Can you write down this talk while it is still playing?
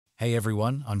Hey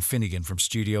everyone, I'm Finnegan from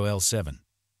Studio L7.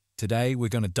 Today we're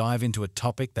going to dive into a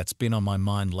topic that's been on my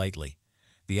mind lately,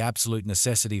 the absolute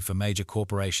necessity for major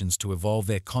corporations to evolve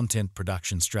their content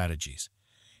production strategies.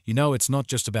 You know, it's not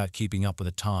just about keeping up with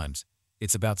the times,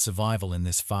 it's about survival in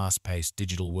this fast-paced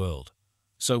digital world.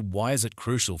 So why is it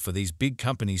crucial for these big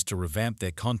companies to revamp their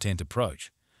content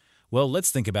approach? Well, let's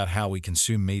think about how we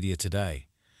consume media today.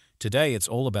 Today, it's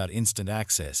all about instant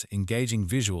access, engaging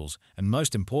visuals, and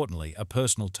most importantly, a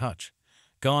personal touch.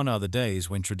 Gone are the days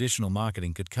when traditional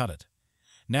marketing could cut it.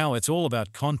 Now it's all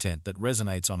about content that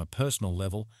resonates on a personal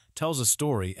level, tells a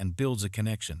story, and builds a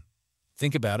connection.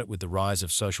 Think about it with the rise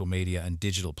of social media and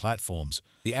digital platforms.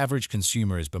 The average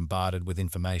consumer is bombarded with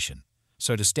information.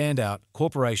 So to stand out,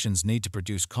 corporations need to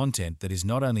produce content that is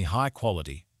not only high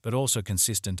quality, but also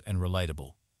consistent and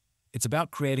relatable. It's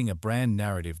about creating a brand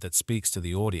narrative that speaks to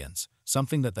the audience,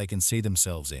 something that they can see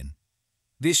themselves in.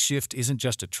 This shift isn't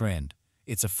just a trend,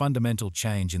 it's a fundamental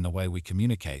change in the way we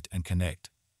communicate and connect.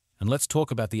 And let's talk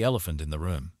about the elephant in the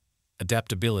room: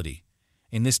 adaptability.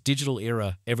 In this digital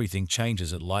era, everything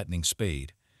changes at lightning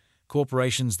speed.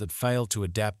 Corporations that fail to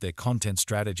adapt their content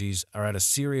strategies are at a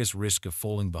serious risk of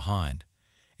falling behind.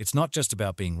 It's not just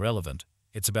about being relevant,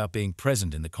 it's about being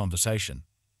present in the conversation.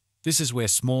 This is where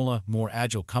smaller, more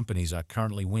agile companies are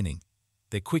currently winning.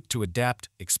 They're quick to adapt,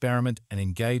 experiment, and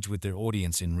engage with their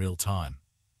audience in real time.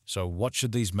 So what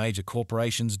should these major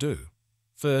corporations do?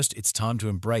 First, it's time to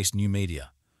embrace new media.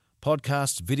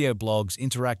 Podcasts, video blogs,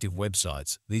 interactive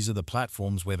websites, these are the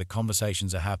platforms where the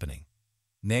conversations are happening.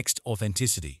 Next,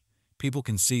 authenticity. People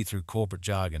can see through corporate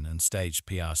jargon and staged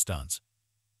PR stunts.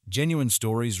 Genuine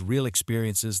stories, real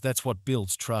experiences, that's what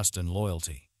builds trust and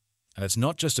loyalty. And it's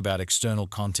not just about external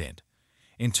content.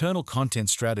 Internal content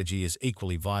strategy is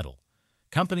equally vital.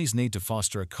 Companies need to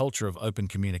foster a culture of open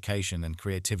communication and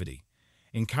creativity.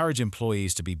 Encourage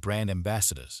employees to be brand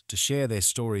ambassadors, to share their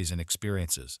stories and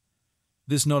experiences.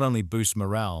 This not only boosts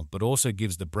morale, but also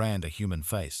gives the brand a human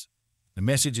face. The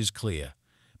message is clear.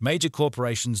 Major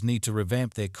corporations need to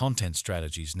revamp their content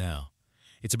strategies now.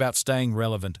 It's about staying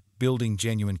relevant, building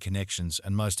genuine connections,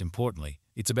 and most importantly,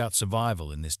 it's about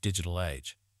survival in this digital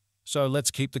age. So let's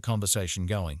keep the conversation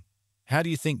going. How do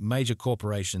you think major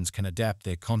corporations can adapt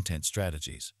their content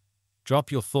strategies?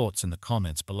 Drop your thoughts in the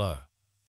comments below.